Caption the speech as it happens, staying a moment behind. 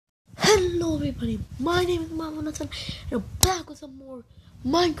Hello everybody, my name is Mama Nathan and I'm back with some more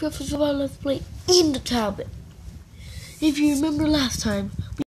Minecraft Survival Let's Play in the tablet. If you remember last time,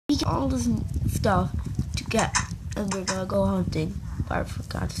 we got all this stuff to get and we're gonna go hunting. But I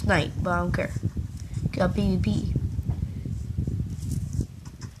forgot it's night, but I don't care. Got PvP.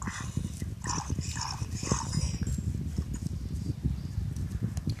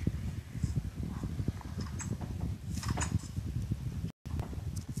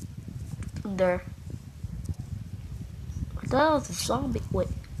 There. That was a zombie. Wait.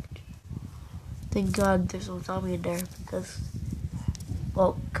 Thank God there's no zombie in there because.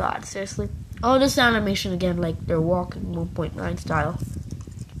 Oh God, seriously. Oh, this animation again, like they're walking 1.9 style.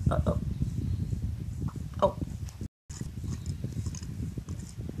 Uh-oh. Oh.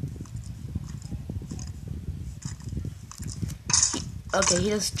 Okay, he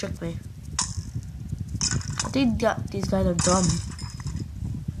just tricked me. I think these guys are dumb.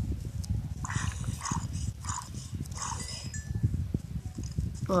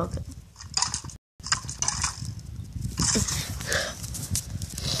 Okay.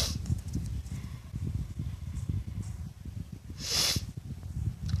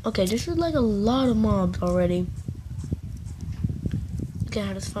 Okay, this is like a lot of mobs already. Okay,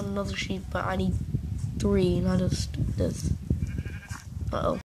 I just found another sheep, but I need 3, not just this.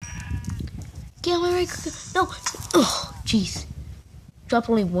 Uh-oh. Get my right. No! Oh, jeez. Dropped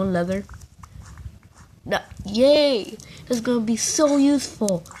only 1 leather. No, yay! That's gonna be so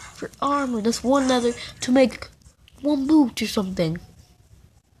useful for armor. That's 1 leather to make 1 boot or something.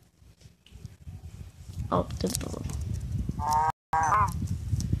 Oh, that's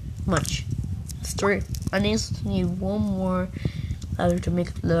much. It's 3. I need 1 more leather to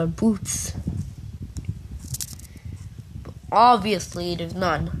make leather boots. But obviously, there's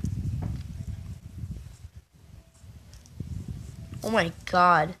none. Oh my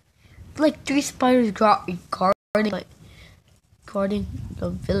God! Like 3 spiders guarding the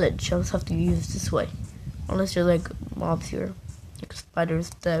village. I'll just have to use this way, unless you're like mobs here, like spiders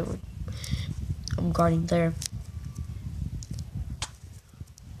that I'm guarding there.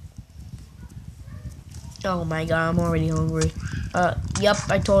 Oh my God, I'm already hungry. Yep,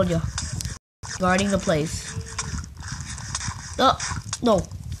 I told you. Guarding the place. Oh, no,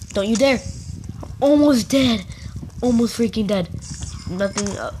 don't you dare! I'm almost dead. Almost freaking dead. Nothing.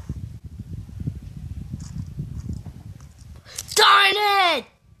 Darn it!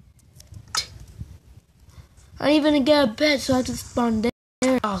 I didn't even get a bed, so I had to spawn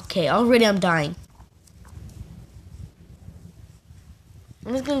there. Okay, already I'm dying.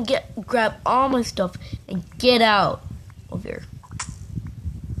 I'm just gonna grab all my stuff and get out of here.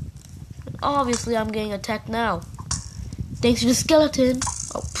 And obviously, I'm getting attacked now. Thanks to the skeleton.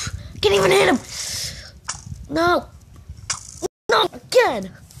 Oh, can't even hit him. No. No,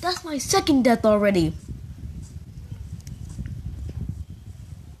 again. That's my 2nd death already.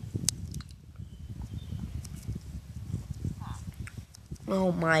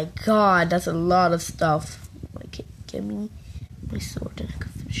 Oh my God, that's a lot of stuff. Okay, give me my sword and I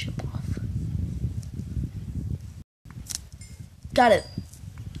can finish him off. Got it.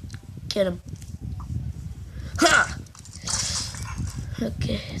 Get him. Ha!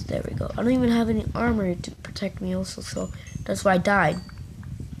 Okay, there we go. I don't even have any armor to protect me also, so that's why I died.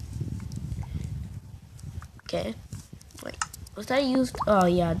 Okay. Wait, was that used? Oh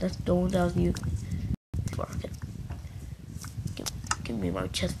yeah, that's the one that was used. Okay. Give me my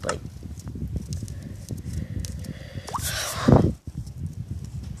chest plate.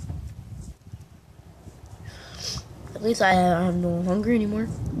 At least I have no hunger anymore,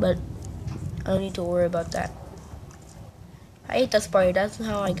 but I don't need to worry about that. I ate that spider. That's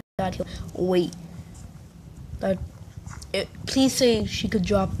how I got here. Wait. Please say she could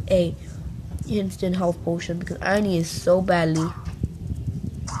drop a instant health potion because I need it so badly.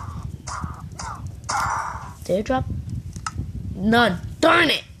 Did it drop? None. Darn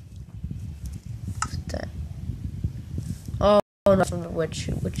it! What's that? Oh, not from the witch.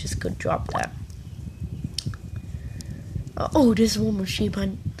 Witches could drop that. Oh, there's 1 more sheep.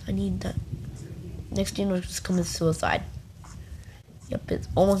 I need that. Next thing will just commit suicide. Yep, it's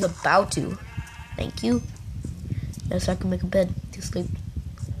almost about to. Thank you. Yes, I can make a bed to sleep.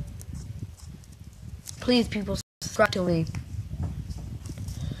 Please, people, subscribe to me.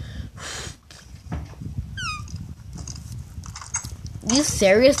 Are you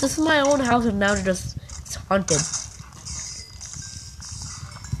serious? This is my own house and now it's haunted.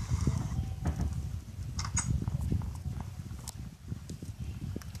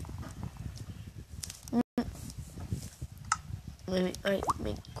 Maybe I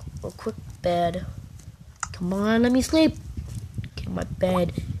make a quick bed. Come on, let me sleep. Get my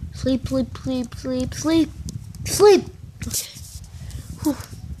bed. Sleep, sleep, sleep, sleep, sleep, sleep. Okay. Whew.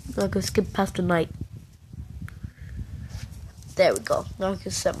 Now I can skip past the night. There we go. Now I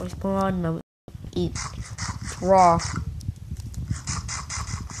can set my spawn and I'll eat raw.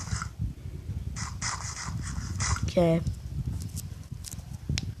 Okay.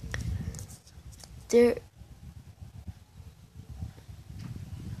 There.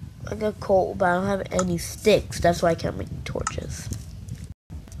 I got coal, but I don't have any sticks. That's why I can't make torches.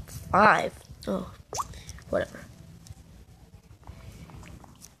 5. Oh, whatever.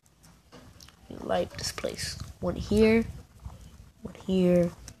 Light this place. One here, one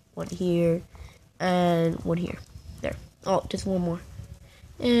here, one here, and one here. There. Oh, just one more.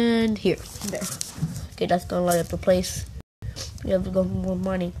 And here. There. Okay, that's gonna light up the place. We have to go for more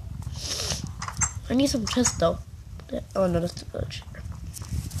money. I need some chests though. Oh no, that's too much.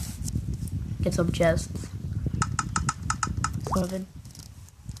 Get some chests. 7.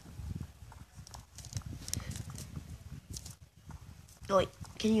 Oh wait,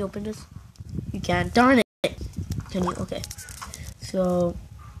 can you open this? You can. Darn it! Can you? Okay. So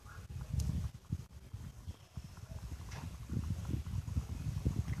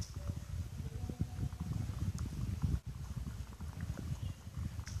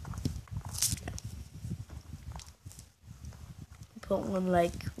put one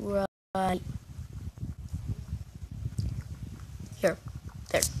like right here.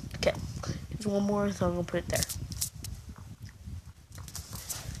 There. Okay. There's one more, so I'm gonna put it there.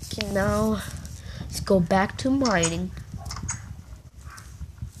 Okay, now let's go back to mining.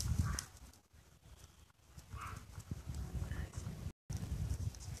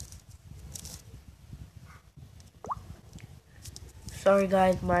 Sorry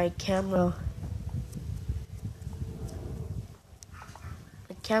guys, my camera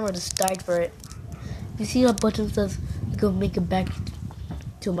just died for it. You see that button says you can make it back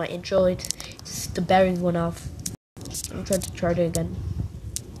to my intro. It's just the battery went off. I'm trying to charge it again.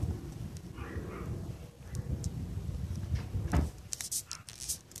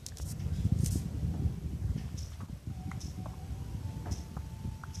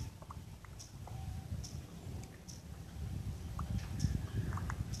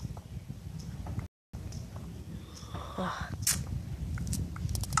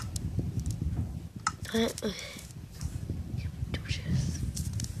 Torches.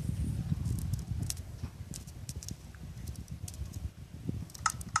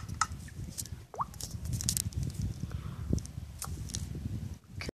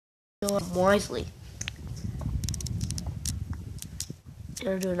 Go up wisely. Can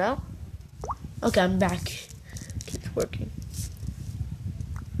I do it now? Okay, I'm back. It's working.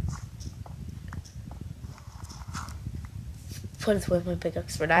 Put it with my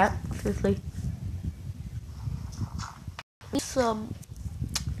pickaxe for that. Seriously. How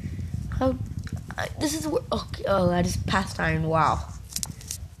this is where okay, oh I just passed iron. Wow.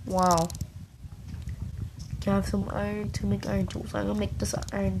 Can I have some iron to make iron tools? I'm gonna make this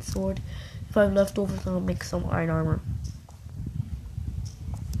iron sword. If I have leftovers, I'm gonna make some iron armor.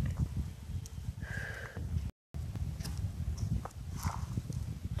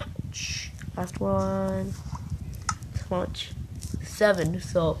 Last one. How much? 7,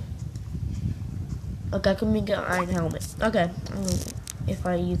 so okay, I can make an iron helmet. Okay, if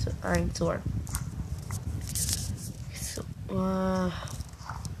I use an iron sword. So,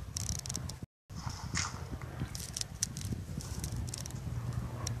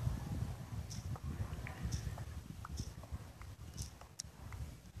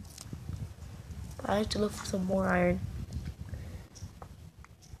 I have to look for some more iron.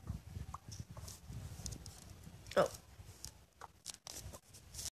 Oh.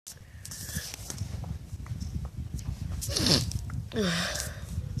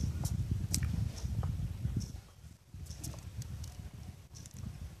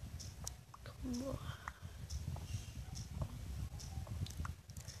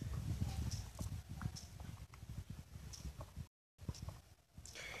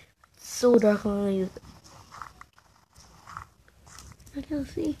 So dark when I use it. I can't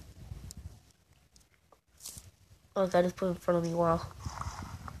see. Oh, that is put in front of me. Wow.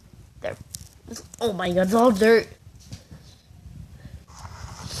 There. Oh my god, it's all dirt.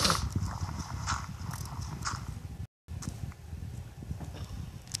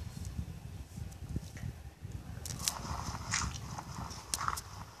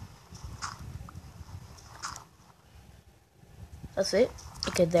 That's it?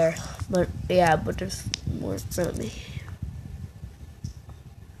 Okay, there. But, yeah, but there's more in front of me.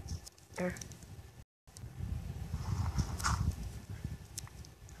 There.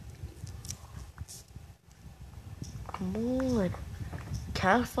 Come on.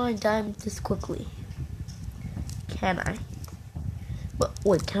 can't find diamonds this quickly. Can I? But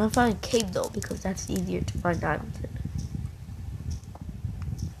wait, can I find a cave though? Because that's easier to find diamonds in.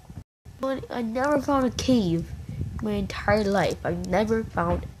 But I never found a cave in my entire life. I never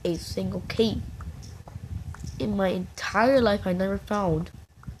found a single cave. In my entire life, I never found.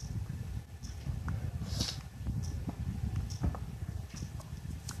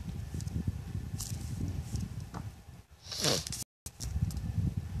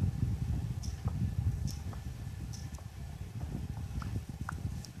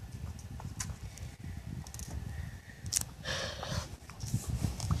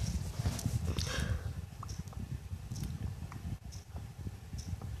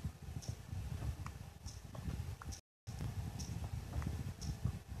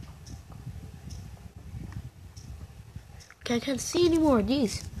 Okay, I can't see any more of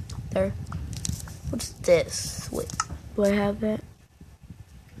these. There. What's this? Wait, do I have that?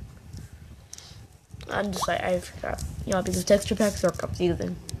 I'm just like, I forgot. You know, because texture packs are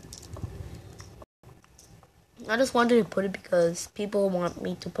confusing. I just wanted to put it because people want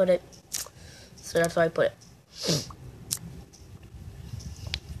me to put it. So that's why I put it.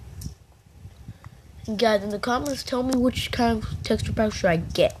 And guys, in the comments, tell me which kind of texture pack should I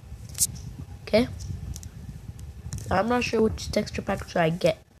get. Okay? I'm not sure which texture pack should I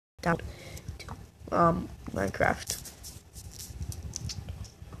get down to Minecraft.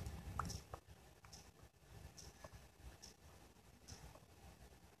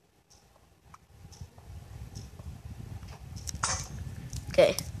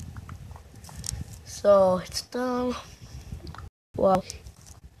 Okay. So it's done. Well,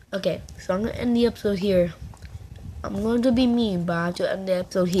 okay. So I'm gonna end the episode here. I'm going to be mean, but I have to end the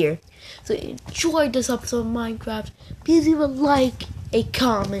episode here. So enjoy this episode of Minecraft. Please leave a like, a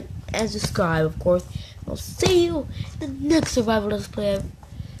comment, and subscribe, of course. I'll see you in the next survival let's play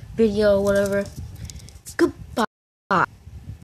video, whatever.